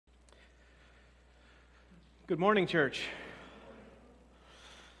Good morning, church.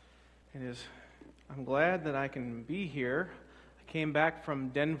 I'm glad that I can be here. I came back from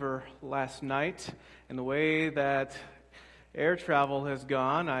Denver last night, and the way that air travel has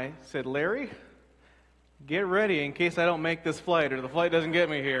gone, I said, Larry, get ready in case I don't make this flight or the flight doesn't get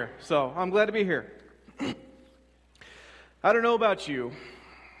me here. So I'm glad to be here. I don't know about you,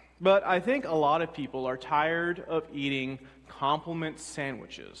 but I think a lot of people are tired of eating compliment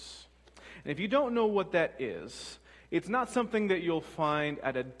sandwiches. And if you don't know what that is, it's not something that you'll find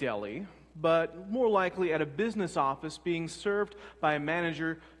at a deli, but more likely at a business office being served by a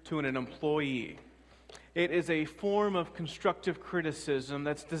manager to an employee. It is a form of constructive criticism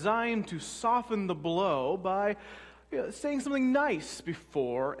that's designed to soften the blow by saying something nice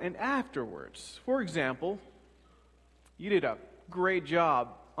before and afterwards. For example, you did a great job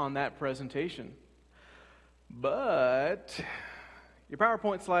on that presentation, but your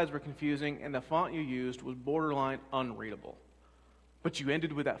PowerPoint slides were confusing and the font you used was borderline unreadable. But you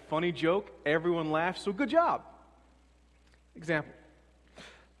ended with that funny joke, everyone laughed, so good job. Example,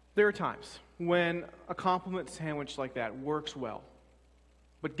 there are times when a compliment sandwich like that works well,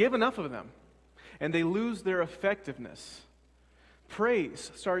 but give enough of them and they lose their effectiveness.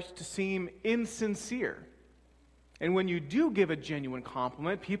 Praise starts to seem insincere. And when you do give a genuine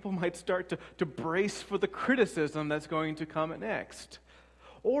compliment, people might start to brace for the criticism that's going to come next.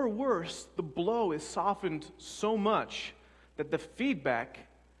 Or worse, the blow is softened so much that the feedback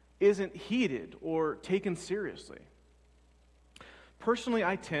isn't heeded or taken seriously. Personally,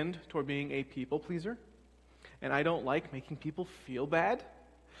 I tend toward being a people pleaser, and I don't like making people feel bad.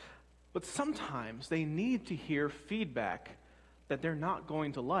 But sometimes they need to hear feedback that they're not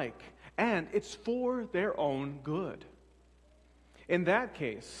going to like, and it's for their own good. In that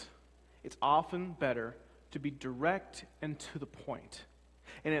case, it's often better to be direct and to the point.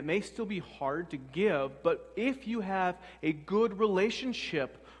 And it may still be hard to give, but if you have a good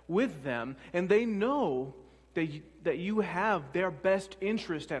relationship with them and they know that you have their best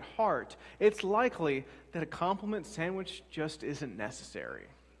interest at heart, it's likely that a compliment sandwich just isn't necessary.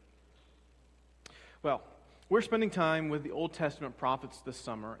 Well, we're spending time with the Old Testament prophets this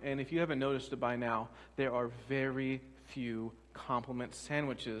summer, and if you haven't noticed it by now, there are very few compliment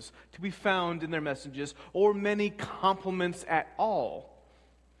sandwiches to be found in their messages, or many compliments at all.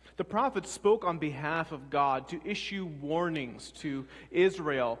 The prophets spoke on behalf of God to issue warnings to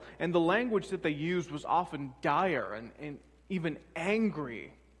Israel, and the language that they used was often dire and even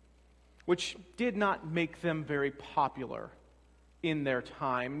angry, which did not make them very popular in their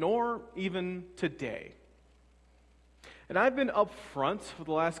time, nor even today. And I've been upfront for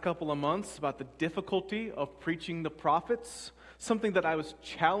the last couple of months about the difficulty of preaching the prophets, something that I was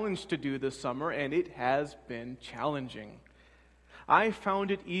challenged to do this summer, and it has been challenging. I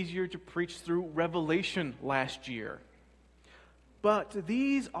found it easier to preach through Revelation last year. But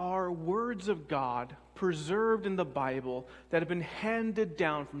these are words of God preserved in the Bible that have been handed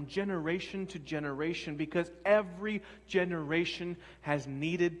down from generation to generation because every generation has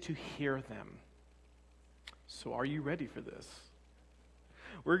needed to hear them. So are you ready for this?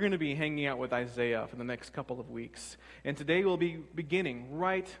 We're going to be hanging out with Isaiah for the next couple of weeks. And today we'll be beginning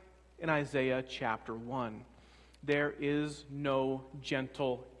right in Isaiah chapter 1. There is no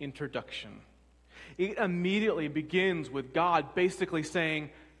gentle introduction. It immediately begins with God basically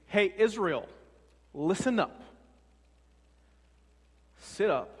saying, hey, Israel, listen up. Sit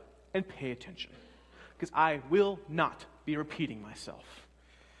up and pay attention, because I will not be repeating myself.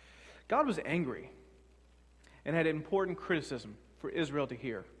 God was angry and had important criticism for Israel to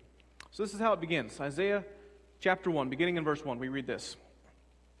hear. So this is how it begins. Isaiah chapter 1, beginning in verse 1, we read this.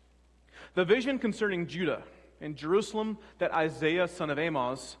 The vision concerning Judah and Jerusalem that Isaiah, son of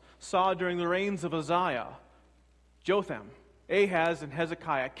Amoz, saw during the reigns of Uzziah, Jotham, Ahaz, and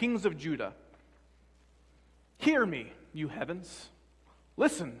Hezekiah, kings of Judah. Hear me, you heavens.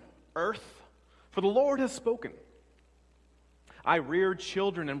 Listen, earth, for the Lord has spoken. I reared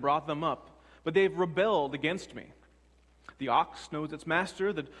children and brought them up, but they've rebelled against me. The ox knows its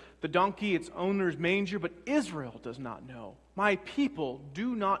master, the donkey its owner's manger, but Israel does not know. My people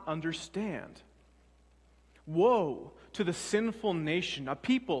do not understand. Woe to the sinful nation, a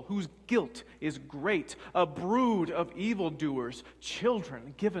people whose guilt is great, a brood of evildoers,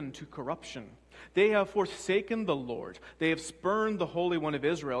 children given to corruption. They have forsaken the Lord. They have spurned the Holy One of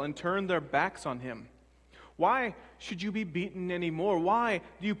Israel and turned their backs on him. Why should you be beaten anymore? Why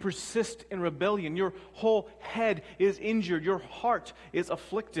do you persist in rebellion? Your whole head is injured. Your heart is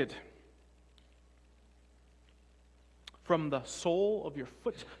afflicted. From the sole of your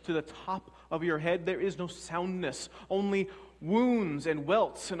foot to the top of your head, there is no soundness, only wounds and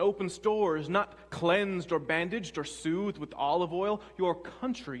welts and open stores, not cleansed or bandaged or soothed with olive oil. Your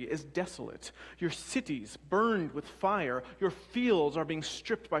country is desolate. Your cities burned with fire. Your fields are being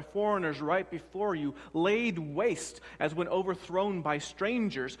stripped by foreigners right before you, laid waste as when overthrown by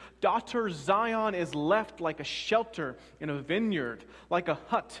strangers. Daughter Zion is left like a shelter in a vineyard, like a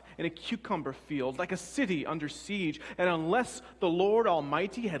hut in a cucumber field, like a city under siege. And unless the Lord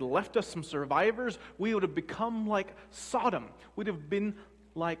Almighty had left us some survivors, we would have become like Sodom. We'd have been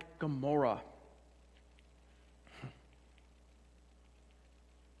like Gomorrah.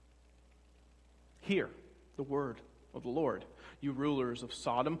 Hear the word of the Lord, you rulers of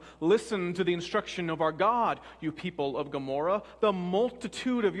Sodom. Listen to the instruction of our God, you people of Gomorrah. The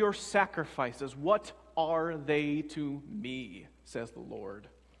multitude of your sacrifices, what are they to me, says the Lord?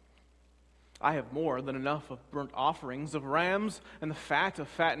 I have more than enough of burnt offerings of rams and the fat of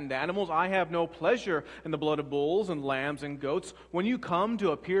fattened animals. I have no pleasure in the blood of bulls and lambs and goats. When you come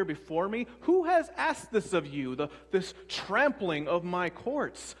to appear before me, who has asked this of you, this trampling of my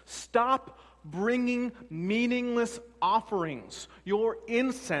courts? Stop bringing meaningless offerings. Your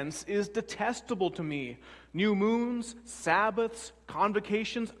incense is detestable to me. New moons, Sabbaths,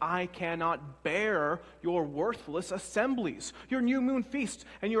 convocations, I cannot bear your worthless assemblies. Your new moon feasts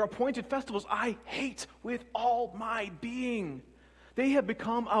and your appointed festivals I hate with all my being. They have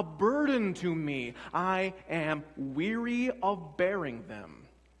become a burden to me. I am weary of bearing them.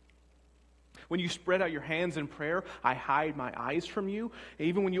 When you spread out your hands in prayer, I hide my eyes from you.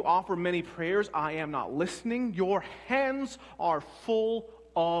 Even when you offer many prayers, I am not listening. Your hands are full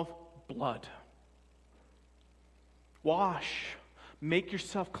of blood. Wash, make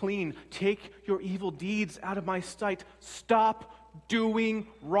yourself clean. Take your evil deeds out of my sight. Stop doing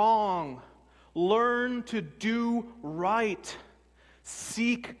wrong. Learn to do right.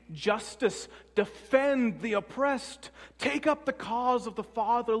 Seek justice. Defend the oppressed. Take up the cause of the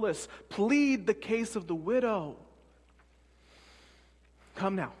fatherless. Plead the case of the widow.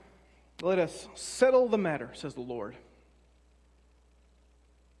 Come now, let us settle the matter, says the Lord.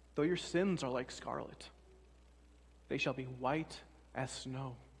 Though your sins are like scarlet, they shall be white as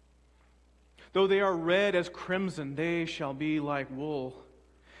snow. Though they are red as crimson, they shall be like wool.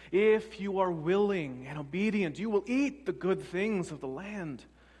 If you are willing and obedient, you will eat the good things of the land.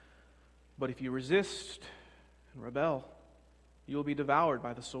 But if you resist and rebel, you will be devoured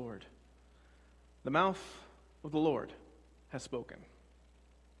by the sword. The mouth of the Lord has spoken.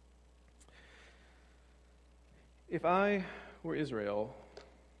 If I were Israel,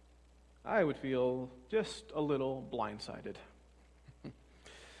 I would feel just a little blindsided.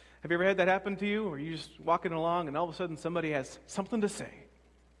 Have you ever had that happen to you? Or you just walking along and all of a sudden somebody has something to say?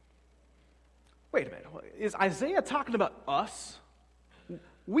 Wait a minute, is Isaiah talking about us?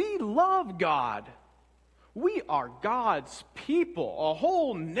 We love God. We are God's people, a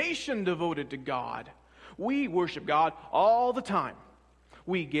whole nation devoted to God. We worship God all the time.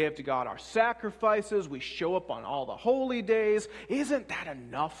 We give to God our sacrifices. We show up on all the holy days. Isn't that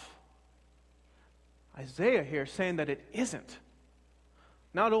enough? Isaiah here is saying that it isn't.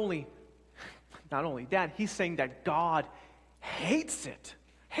 Not only that, he's saying that God hates it.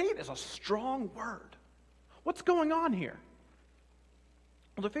 Hate is a strong word. What's going on here?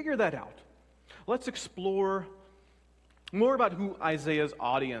 Well, to figure that out, let's explore more about who Isaiah's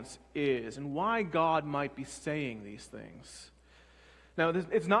audience is and why God might be saying these things. Now,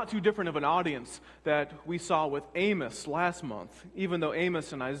 it's not too different of an audience that we saw with Amos last month. Even though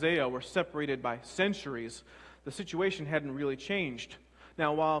Amos and Isaiah were separated by centuries, the situation hadn't really changed.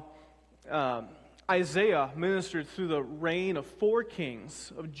 Now, while Isaiah ministered through the reign of 4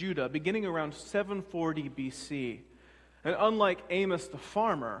 kings of Judah, beginning around 740 BC. And unlike Amos the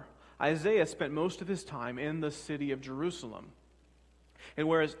farmer, Isaiah spent most of his time in the city of Jerusalem. And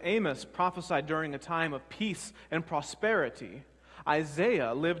whereas Amos prophesied during a time of peace and prosperity,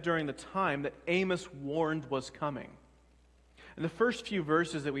 Isaiah lived during the time that Amos warned was coming. And the first few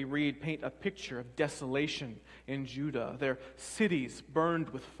verses that we read paint a picture of desolation in Judah, their cities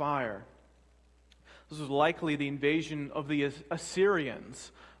burned with fire. This was likely the invasion of the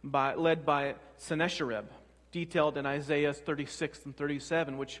Assyrians led by Sennacherib, detailed in Isaiah 36 and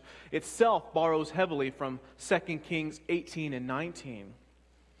 37, which itself borrows heavily from 2 Kings 18 and 19.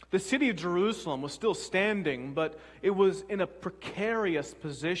 The city of Jerusalem was still standing, but it was in a precarious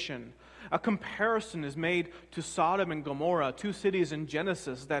position. A comparison is made to Sodom and Gomorrah, 2 cities in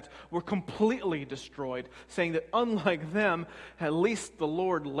Genesis that were completely destroyed, saying that unlike them, at least the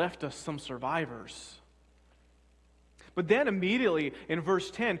Lord left us some survivors. But then immediately in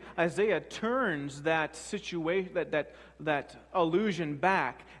verse 10, Isaiah turns that situation, that allusion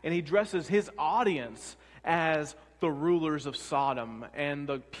back, and he addresses his audience as the rulers of Sodom and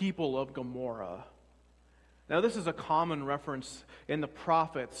the people of Gomorrah. Now, this is a common reference in the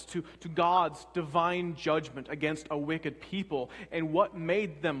prophets to God's divine judgment against a wicked people. And what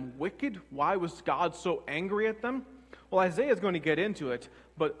made them wicked? Why was God so angry at them? Well, Isaiah is going to get into it,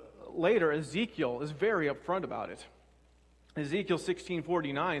 but later Ezekiel is very upfront about it. Ezekiel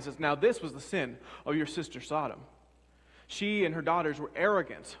 16:49 says, "Now this was the sin of your sister Sodom. She and her daughters were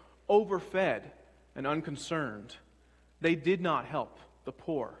arrogant, overfed, and unconcerned. They did not help the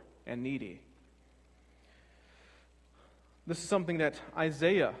poor and needy." This is something that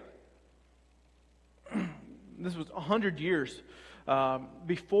Isaiah, this was 100 years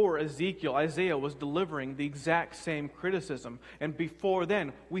before Ezekiel. Isaiah was delivering the exact same criticism. And before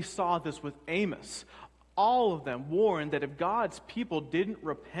then, we saw this with Amos. All of them warned that if God's people didn't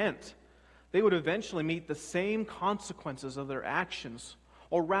repent, they would eventually meet the same consequences of their actions,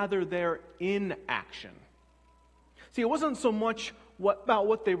 or rather their inaction. See, it wasn't so much about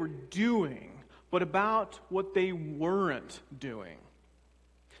what they were doing, but about what they weren't doing.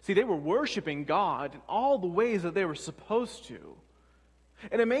 See, they were worshiping God in all the ways that they were supposed to.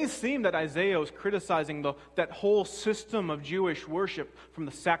 And it may seem that Isaiah was criticizing that whole system of Jewish worship, from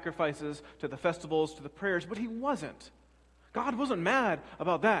the sacrifices to the festivals to the prayers, but he wasn't. God wasn't mad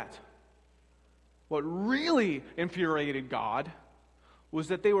about that. What really infuriated God was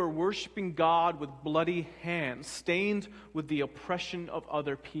that they were worshiping God with bloody hands, stained with the oppression of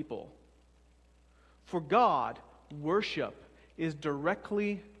other people. For God, worship is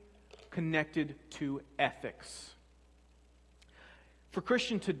directly connected to ethics. For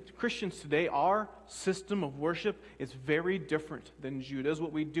Christians today, our system of worship is very different than Judah's.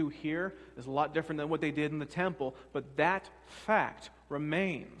 What we do here is a lot different than what they did in the temple, but that fact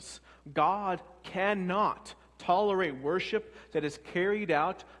remains. God cannot tolerate worship that is carried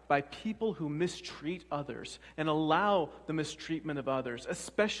out by people who mistreat others and allow the mistreatment of others,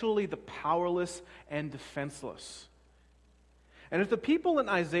 especially the powerless and defenseless. And if the people in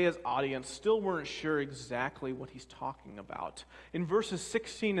Isaiah's audience still weren't sure exactly what he's talking about, in verses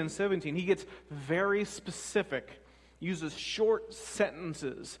 16 and 17, he gets very specific, uses short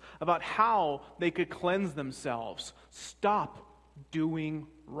sentences about how they could cleanse themselves. Stop doing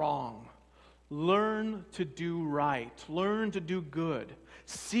wrong. Learn to do right. Learn to do good.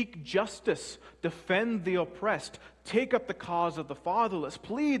 Seek justice. Defend the oppressed. Take up the cause of the fatherless.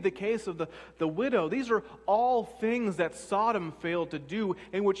 Plead the case of the widow. These are all things that Sodom failed to do,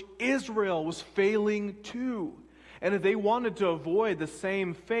 and which Israel was failing too. And if they wanted to avoid the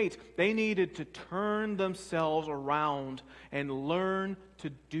same fate, they needed to turn themselves around and learn to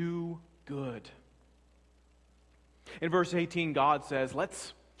do good. In verse 18, God says,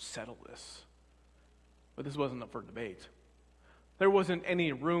 let's settle this. But this wasn't up for debate. There wasn't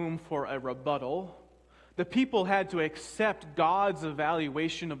any room for a rebuttal. The people had to accept God's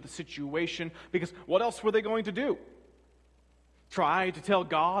evaluation of the situation, because what else were they going to do? Try to tell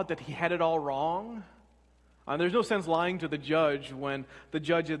God that he had it all wrong? There's no sense lying to the judge when the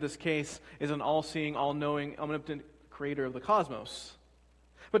judge of this case is an all-seeing, all-knowing, omnipotent creator of the cosmos.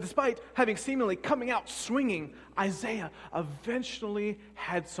 But despite having seemingly coming out swinging, Isaiah eventually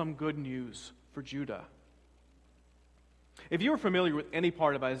had some good news for Judah. If you were familiar with any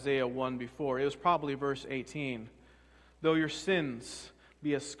part of Isaiah 1 before, it was probably verse 18. Though your sins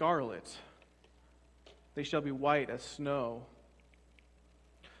be as scarlet, they shall be white as snow.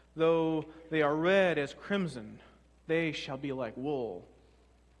 Though they are red as crimson, they shall be like wool.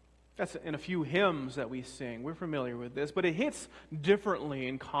 That's in a few hymns that we sing. We're familiar with this, but it hits differently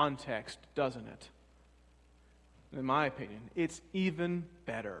in context, doesn't it? In my opinion, it's even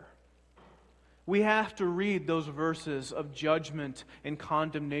better. We have to read those verses of judgment and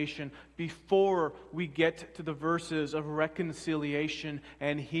condemnation before we get to the verses of reconciliation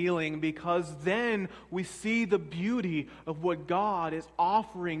and healing, because then we see the beauty of what God is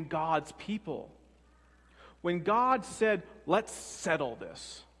offering God's people. When God said, let's settle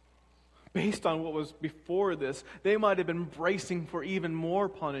this, based on what was before this, they might have been bracing for even more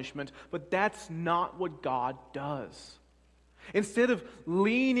punishment, but that's not what God does. Instead of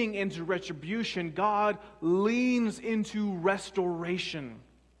leaning into retribution, God leans into restoration.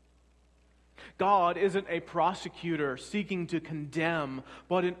 God isn't a prosecutor seeking to condemn,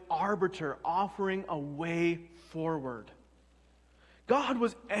 but an arbiter offering a way forward. God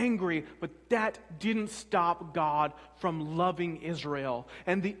was angry, but that didn't stop God from loving Israel.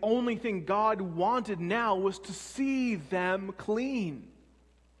 And the only thing God wanted now was to see them clean.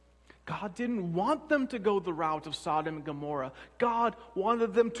 God didn't want them to go the route of Sodom and Gomorrah. God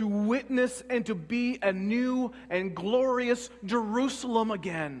wanted them to witness and to be a new and glorious Jerusalem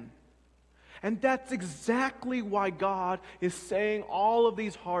again. And that's exactly why God is saying all of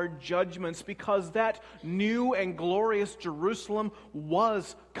these hard judgments, because that new and glorious Jerusalem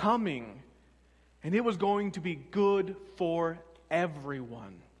was coming. And it was going to be good for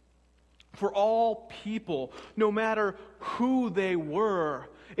everyone. For all people, no matter who they were.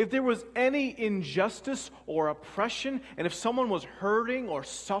 If there was any injustice or oppression, and if someone was hurting or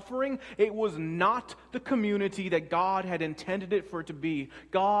suffering, it was not the community that God had intended it for it to be.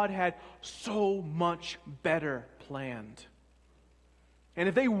 God had so much better planned. And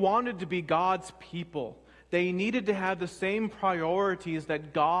if they wanted to be God's people, they needed to have the same priorities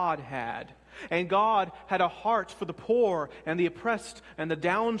that God had. And God had a heart for the poor and the oppressed and the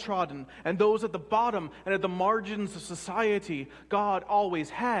downtrodden and those at the bottom and at the margins of society. God always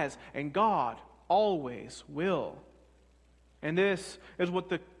has, and God always will. And this is what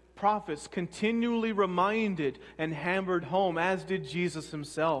the prophets continually reminded and hammered home, as did Jesus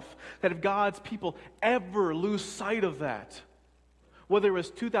himself, that if God's people ever lose sight of that, whether it was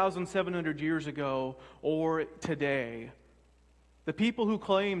 2,700 years ago or today, the people who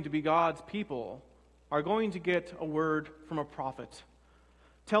claim to be God's people are going to get a word from a prophet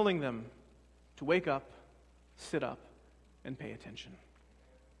telling them to wake up, sit up, and pay attention.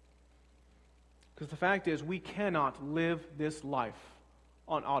 Because the fact is, we cannot live this life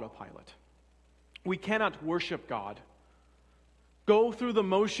on autopilot. We cannot worship God, go through the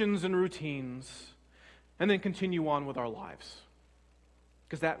motions and routines, and then continue on with our lives.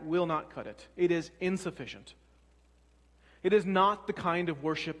 Because that will not cut it. It is insufficient. It is not the kind of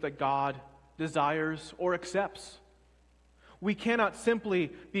worship that God desires or accepts. We cannot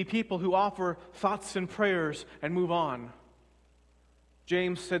simply be people who offer thoughts and prayers and move on.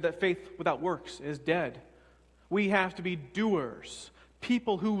 James said that faith without works is dead. We have to be doers,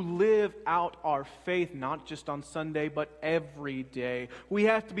 people who live out our faith not just on Sunday, but every day. We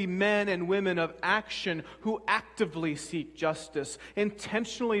have to be men and women of action who actively seek justice,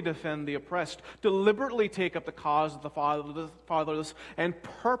 intentionally defend the oppressed, deliberately take up the cause of the fatherless, and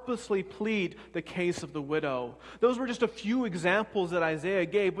purposely plead the case of the widow. Those were just a few examples that Isaiah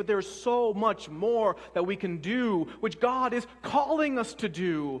gave, but there's so much more that we can do, which God is calling us to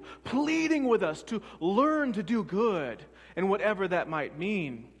do, pleading with us to learn to do good. And whatever that might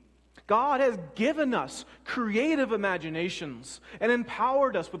mean. God has given us creative imaginations and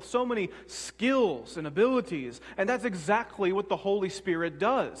empowered us with so many skills and abilities. And that's exactly what the Holy Spirit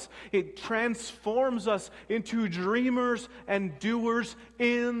does. It transforms us into dreamers and doers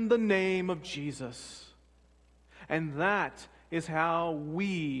in the name of Jesus. And that is how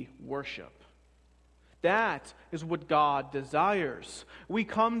we worship. That is what God desires. We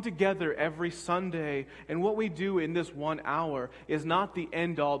come together every Sunday, and what we do in this 1 hour is not the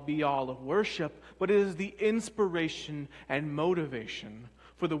end-all, be-all of worship, but it is the inspiration and motivation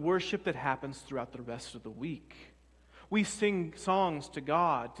for the worship that happens throughout the rest of the week. We sing songs to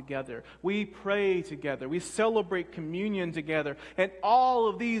God together. We pray together. We celebrate communion together. And all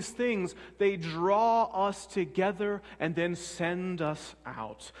of these things, they draw us together and then send us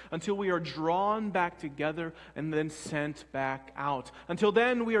out. Until we are drawn back together and then sent back out. Until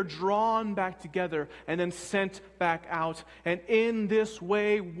then, we are drawn back together and then sent back out. And in this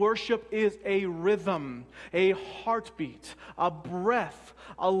way, worship is a rhythm, a heartbeat, a breath,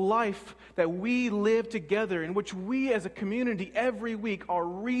 a life that we live together, in which we as a community every week are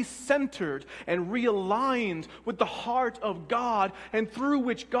recentered and realigned with the heart of God, and through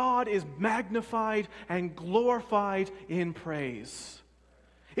which God is magnified and glorified in praise.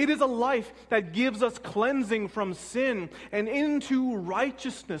 It is a life that gives us cleansing from sin and into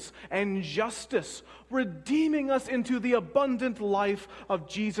righteousness and justice, redeeming us into the abundant life of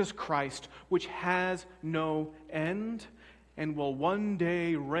Jesus Christ, which has no end and will one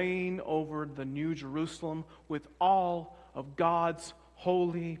day reign over the New Jerusalem with all of God's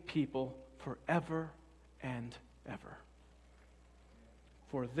holy people forever and ever.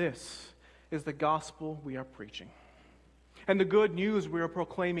 For this is the gospel we are preaching. And the good news we are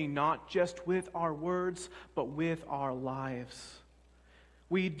proclaiming not just with our words, but with our lives.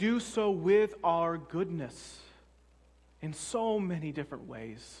 We do so with our goodness in so many different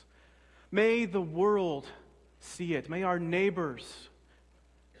ways. May the world see it. May our neighbors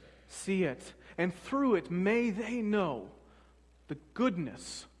see it. And through it, may they know the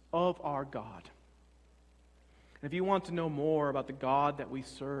goodness of our God. And if you want to know more about the God that we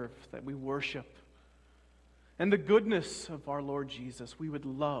serve, that we worship, and the goodness of our Lord Jesus, we would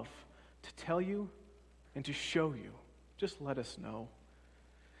love to tell you and to show you. Just let us know.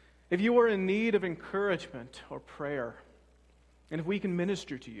 If you are in need of encouragement or prayer, and if we can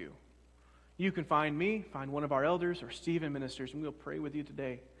minister to you, you can find me, find one of our elders, or Stephen ministers, and we'll pray with you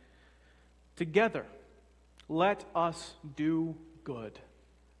today. Together, let us do good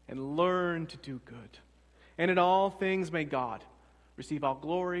and learn to do good. And in all things may God receive all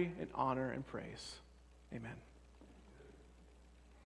glory and honor and praise. Amen.